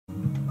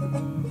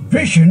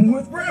Fishing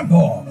with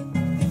Grandpa.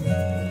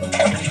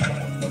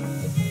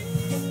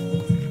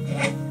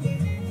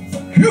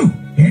 Phew,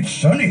 it's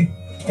sunny.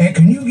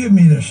 Can you give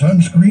me the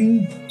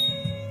sunscreen?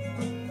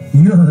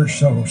 You're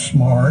so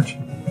smart.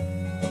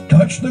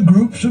 Touch the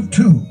groups of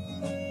two.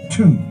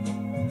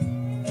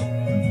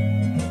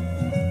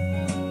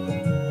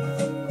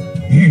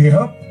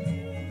 Yep.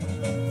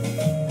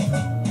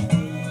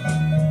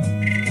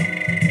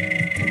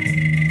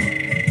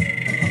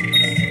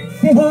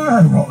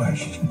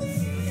 Marvelous.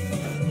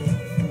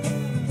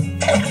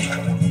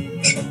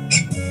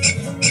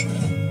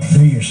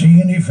 Do you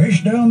see any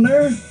fish down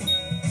there?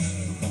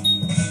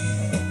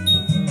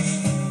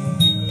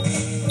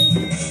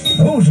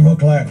 Those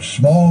look like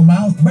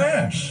smallmouth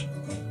bass.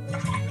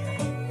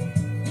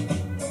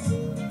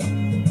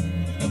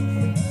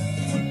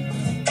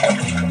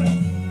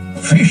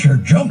 Fish are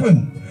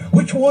jumping.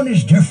 Which one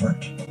is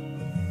different?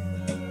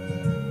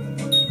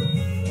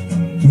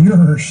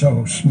 You're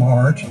so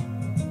smart.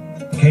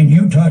 Can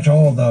you touch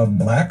all the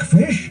black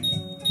fish?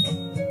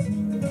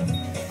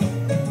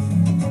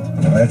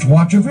 Let's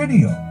watch a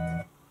video.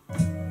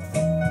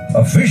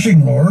 A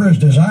fishing lure is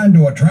designed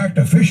to attract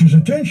a fish's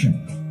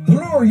attention. The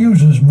lure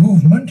uses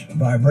movement,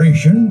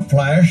 vibration,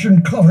 flash,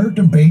 and color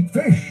to bait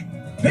fish.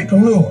 Pick a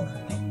lure.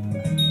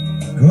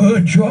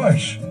 Good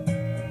choice.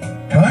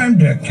 Time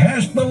to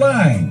cast the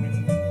line.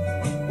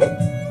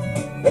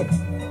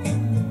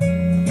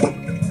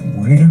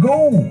 Way to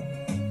go.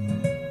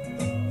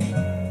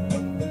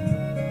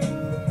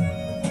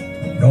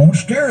 Don't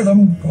scare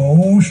them.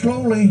 Go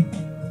slowly.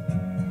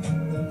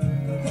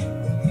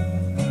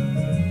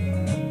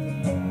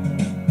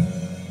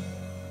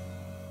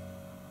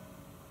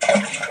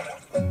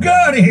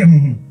 Got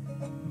him!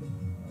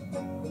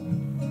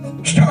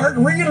 Start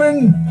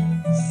reeling.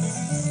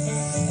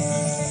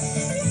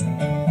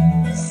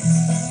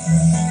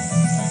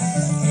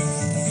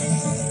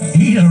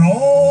 He's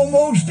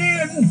almost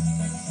in.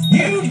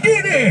 You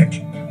did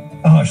it!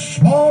 A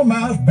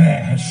smallmouth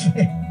bass.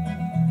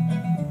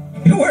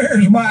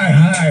 Where's my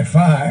high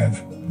five?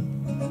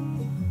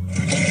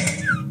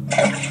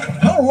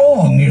 How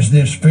long is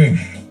this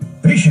fish?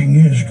 Fishing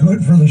is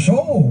good for the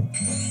soul.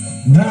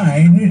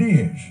 9 it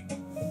is.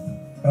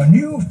 A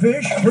new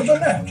fish for the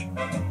net.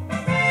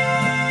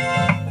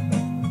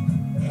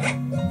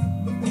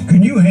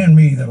 Can you hand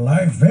me the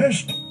life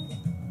vest?